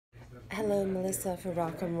Hello, Melissa for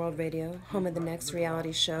Rock on World Radio, home of the next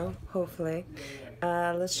reality show, hopefully.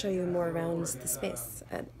 Let's show you more around the space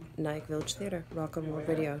at Nyack Village Theater,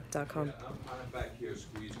 rockonworldradio.com.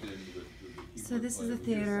 So this is the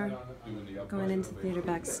theater, going into the theater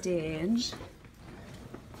backstage.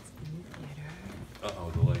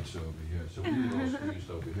 Uh-oh, the lights are over here. So we need those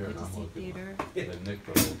squeezed over here, and I'm looking. Theater. They nick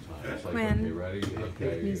the whole time. It's like, Quinn. okay, ready?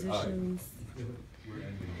 Okay. Musicians.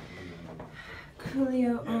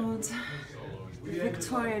 Coolio old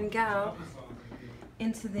Victorian gal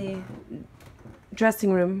into the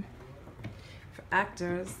dressing room for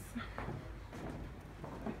actors.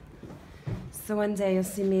 So one day you'll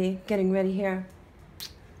see me getting ready here.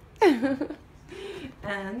 And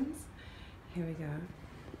here we go.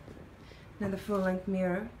 Another full-length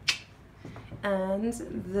mirror. And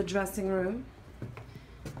the dressing room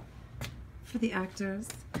for the actors.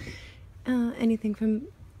 Anything from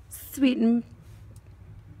sweet and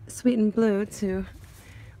blue to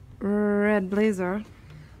red blazer.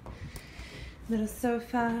 Little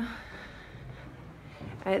sofa.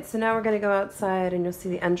 Alright, so now we're going to go outside and you'll see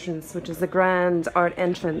the entrance, which is the grand art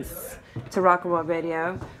entrance to Rock and Roll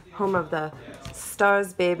Radio, home of the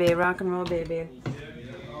Stars Baby, Rock and Roll Baby.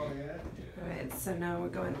 Alright, so now we're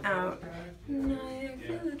going out. Nyack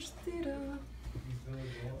Village Theater.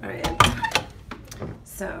 Alright,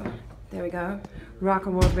 so there we go. Rock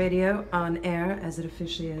and World Radio on air, as it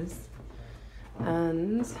officially is.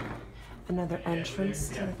 And another entrance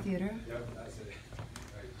to the theater.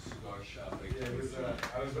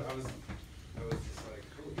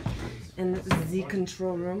 And this is the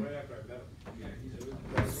control room.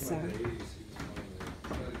 So.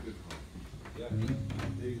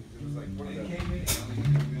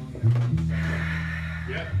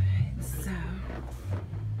 So.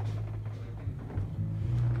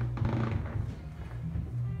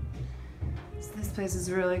 This place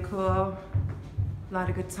is really cool. A lot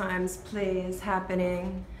of good times, plays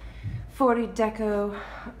happening. 40 deco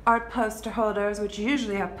art poster holders, which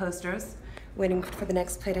usually have posters, waiting for the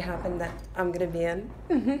next play to happen that I'm gonna be in.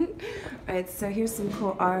 Alright, so here's some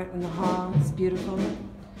cool art in the hall. It's beautiful.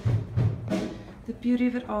 The beauty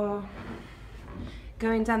of it all.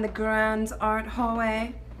 Going down the grand art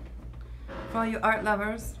hallway. For all you art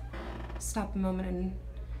lovers, stop a moment and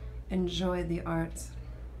enjoy the art.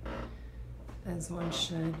 As one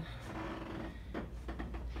should.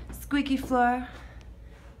 Squeaky floor,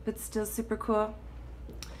 but still super cool.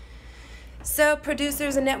 So,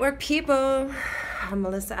 producers and network people, I'm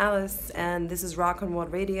Melissa Alice, and this is Rock on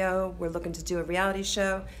World Radio. We're looking to do a reality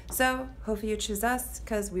show, so hopefully you choose us,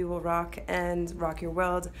 because we will rock and rock your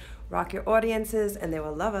world, rock your audiences, and they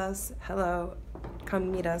will love us. Hello,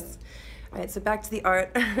 come meet us. All right, so back to the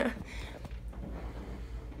art.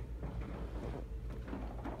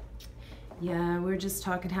 Yeah, we were just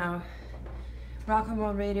talking how Rock and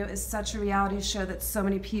Roll Radio is such a reality show that so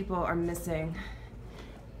many people are missing.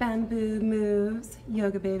 Bamboo moves,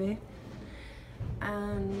 yoga baby.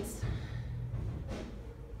 And,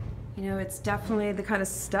 you know, it's definitely the kind of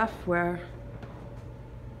stuff where,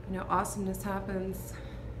 you know, awesomeness happens,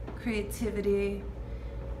 creativity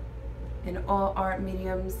in all art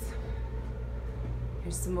mediums.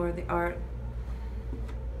 Here's some more of the art.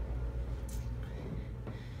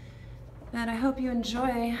 And I hope you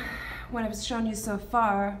enjoy what I've shown you so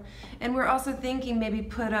far. And we're also thinking maybe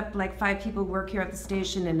put up like 5 people work here at the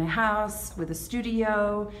station in a house with a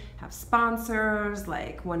studio, have sponsors,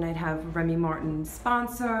 like one night have Remy Martin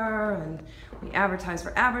sponsor, and we advertise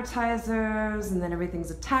for advertisers, and then everything's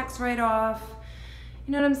a tax write-off.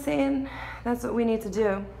 You know what I'm saying? That's what we need to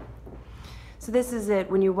do. So this is it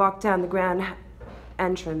when you walk down the grand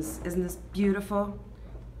entrance. Isn't this beautiful?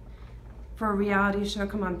 For a reality show,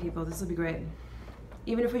 come on people, this will be great.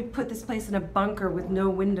 Even if we put this place in a bunker with no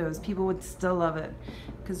windows, people would still love it.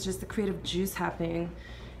 Because just the creative juice happening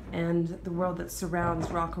and the world that surrounds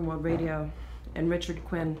Rock and World Radio and Richard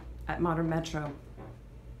Quinn at Modern Metro.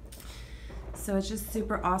 So it's just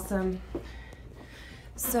super awesome.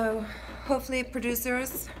 So hopefully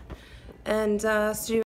producers and studio